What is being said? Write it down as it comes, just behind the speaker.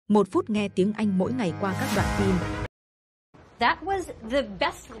1 phút nghe tiếng Anh mỗi ngày qua các đoạn phim. That was the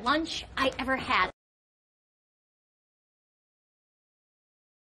best lunch I ever had.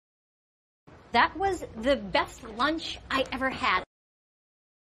 That was the best lunch I ever had.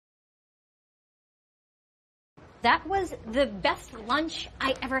 That was the best lunch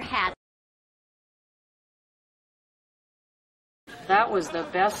I ever had. That was the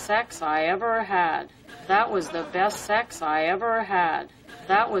best sex I ever had. That was the best sex I ever had.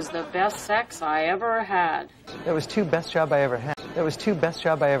 That was the best sex I ever had. That was two best job I ever had. That was two best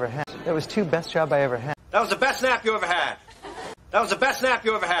job I ever had. That was two best job I ever had. That was the best nap you ever had. That was the best nap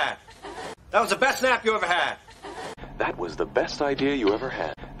you ever had. That was the best nap you ever had. That was the best idea you ever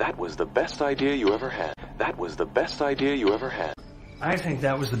had. That was the best idea you ever had. That was the best idea you ever had. I think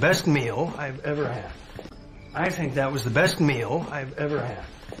that was the best meal I've ever had. I think that was the best meal I've ever had.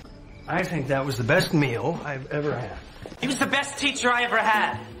 I think that was the best meal I've ever had. He was the best teacher I ever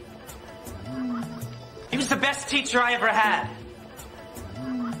had. He was the best teacher I ever had.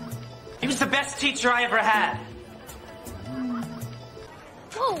 He was the best teacher I ever had.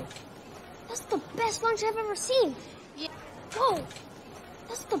 Whoa! That's the best lunch I've ever seen. Yeah. Whoa!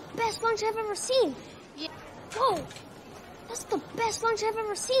 That's the best lunch I've ever seen. Yeah. Whoa! That's the best lunch I've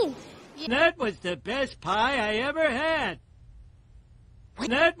ever seen. Yeah. That was the best pie I ever had.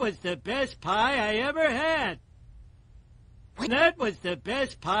 That was the best pie I ever had. That was the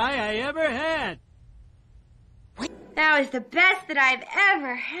best pie I ever had. That was the best that I've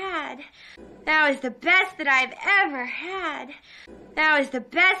ever had. That was the best that I've ever had. That was the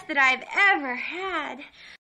best that I've ever had.